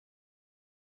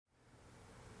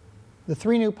The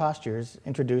three new postures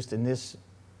introduced in this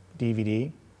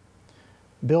DVD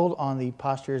build on the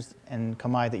postures and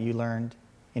kamae that you learned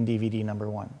in DVD number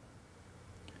 1.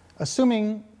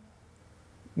 Assuming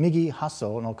migi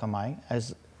hasso no kamae,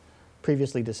 as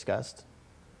previously discussed,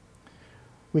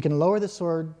 we can lower the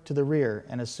sword to the rear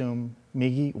and assume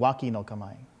migi waki no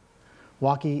kamae.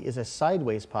 Waki is a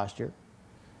sideways posture.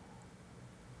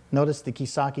 Notice the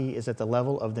kisaki is at the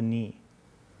level of the knee.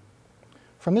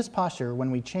 From this posture, when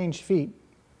we change feet,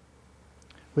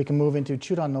 we can move into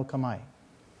churan no kamae,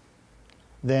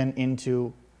 then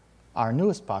into our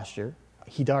newest posture,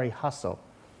 hidari hasso.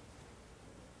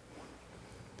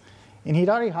 In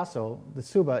hidari hasso, the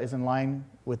tsuba is in line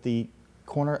with the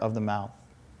corner of the mouth.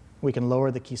 We can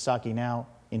lower the kisaki now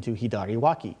into hidari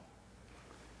waki.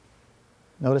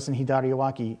 Notice in hidari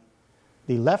waki,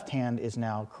 the left hand is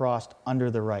now crossed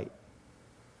under the right.